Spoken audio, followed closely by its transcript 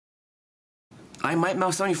I'm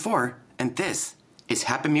Mcdonalds74, and this is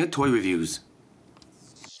Happy Meal Toy Reviews.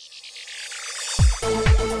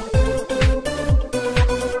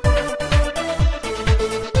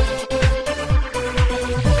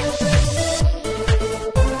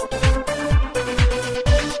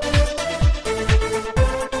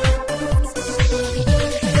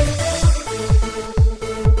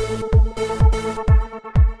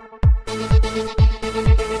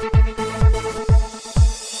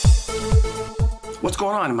 What's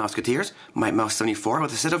going on, Mouseketeers? Mcdonalds74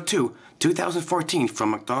 with a set of 2014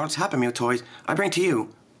 from McDonald's Happy Meal toys. I bring to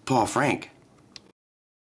you Paul Frank.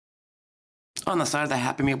 On the side of the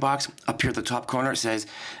Happy Meal box, up here at the top corner, it says,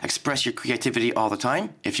 express your creativity all the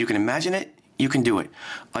time. If you can imagine it, you can do it.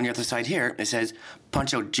 On the other side here, it says,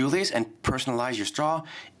 punch out Julius and personalize your straw.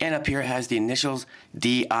 And up here it has the initials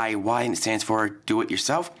DIY, and it stands for do it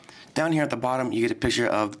yourself. Down here at the bottom, you get a picture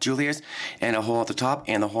of Julius and a hole at the top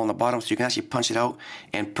and a hole on the bottom, so you can actually punch it out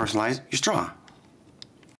and personalize your straw.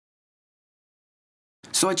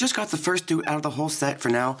 So I just got the first two out of the whole set for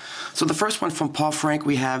now. So the first one from Paul Frank,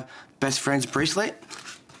 we have Best Friends Bracelet.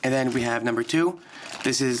 And then we have number 2.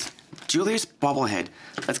 This is Julius Bobblehead.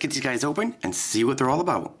 Let's get these guys open and see what they're all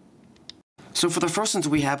about. So for the first ones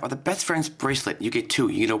we have are the Best Friends Bracelet. You get 2.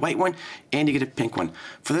 You get a white one and you get a pink one.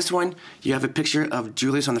 For this one, you have a picture of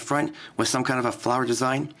Julius on the front with some kind of a flower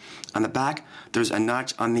design. On the back, there's a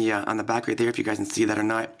notch on the back right there, if you guys can see that or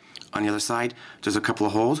not. On the other side, there's a couple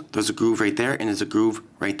of holes. There's a groove right there and there's a groove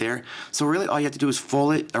right there. So really all you have to do is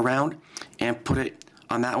fold it around and put it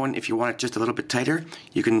on that one. If you want it just a little bit tighter,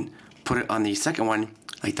 you can put it on the second one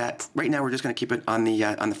like that. Right now we're just going to keep it on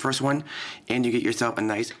the first one, and you get yourself a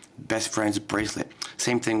nice Best Friends bracelet.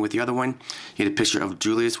 Same thing with the other one. You get a picture of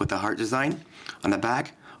Julius with the heart design. On the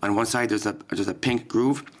back, on one side there's a pink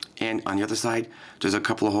groove, and on the other side there's a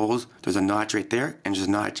couple of holes. There's a notch right there and there's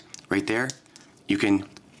a notch right there. You can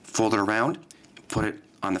fold it around, put it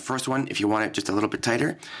on the first one. If you want it just a little bit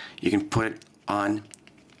tighter, you can put it on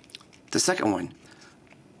the second one,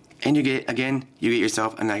 and you get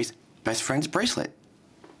yourself a nice Best Friends bracelet.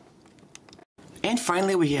 And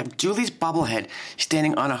finally, we have Julie's bobblehead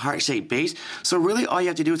standing on a heart-shaped base. So really all you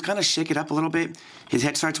have to do is kind of shake it up a little bit. His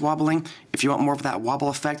head starts wobbling. If you want more of that wobble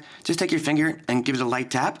effect, just take your finger and give it a light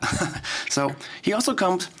tap. So he also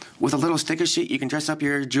comes with a little sticker sheet. You can dress up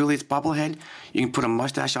your Julie's bobblehead. You can put a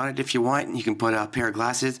mustache on it if you want. You can put a pair of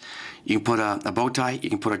glasses. You can put a bow tie. You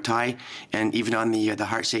can put a tie. And even on the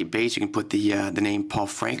heart-shaped base, you can put the name Paul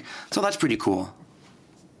Frank. So that's pretty cool.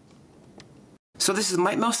 So this is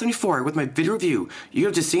Mcdonalds74 with my video review. You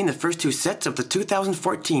have just seen the first 2 sets of the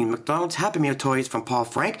 2014 McDonald's Happy Meal toys from Paul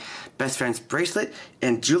Frank, Best Friends Bracelet,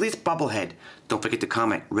 and Julie's Bobblehead. Don't forget to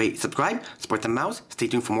comment, rate, subscribe, support the mouse. Stay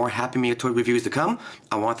tuned for more Happy Meal toy reviews to come.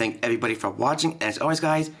 I want to thank everybody for watching, and as always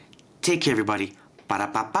guys, take care everybody.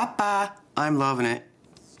 Ba-da-ba-ba-ba. I'm loving it.